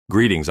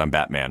Greetings, I'm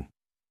Batman.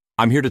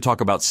 I'm here to talk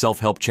about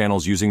self-help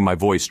channels using my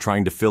voice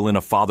trying to fill in a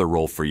father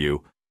role for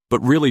you,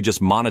 but really just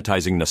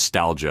monetizing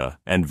nostalgia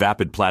and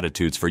vapid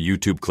platitudes for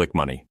YouTube click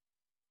money.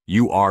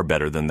 You are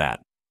better than that,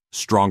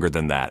 stronger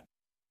than that.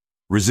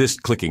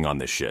 Resist clicking on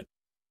this shit.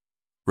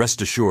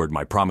 Rest assured,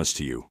 my promise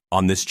to you,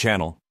 on this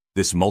channel,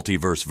 this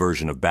multiverse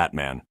version of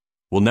Batman,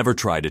 will never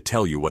try to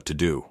tell you what to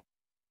do.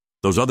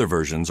 Those other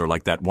versions are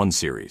like that one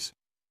series,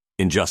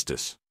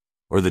 Injustice,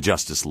 or the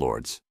Justice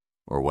Lords,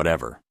 or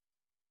whatever.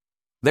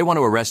 They want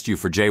to arrest you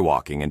for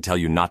jaywalking and tell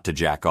you not to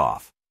jack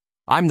off.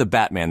 I'm the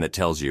Batman that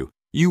tells you,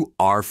 you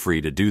are free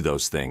to do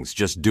those things,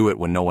 just do it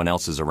when no one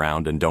else is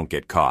around and don't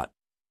get caught.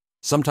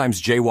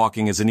 Sometimes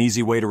jaywalking is an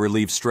easy way to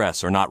relieve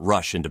stress or not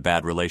rush into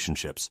bad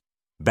relationships.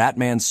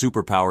 Batman's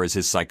superpower is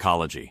his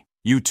psychology.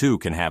 You too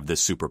can have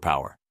this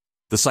superpower.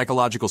 The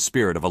psychological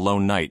spirit of a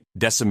lone knight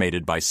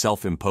decimated by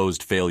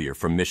self-imposed failure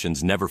from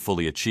missions never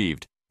fully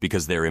achieved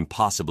because they're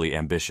impossibly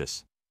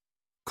ambitious.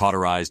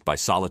 Cauterized by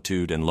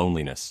solitude and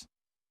loneliness.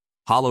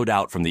 Hollowed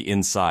out from the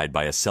inside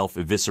by a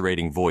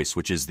self-eviscerating voice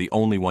which is the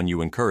only one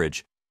you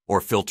encourage, or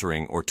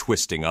filtering or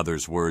twisting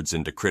others' words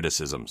into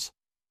criticisms.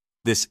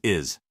 This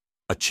is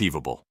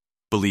achievable.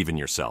 Believe in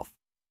yourself.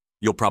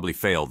 You'll probably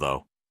fail,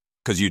 though,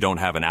 because you don't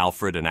have an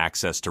Alfred and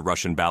access to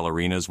Russian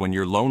ballerinas when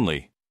you're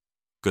lonely.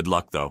 Good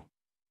luck, though.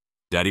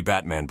 Daddy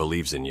Batman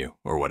believes in you,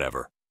 or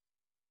whatever.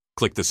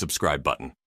 Click the subscribe button.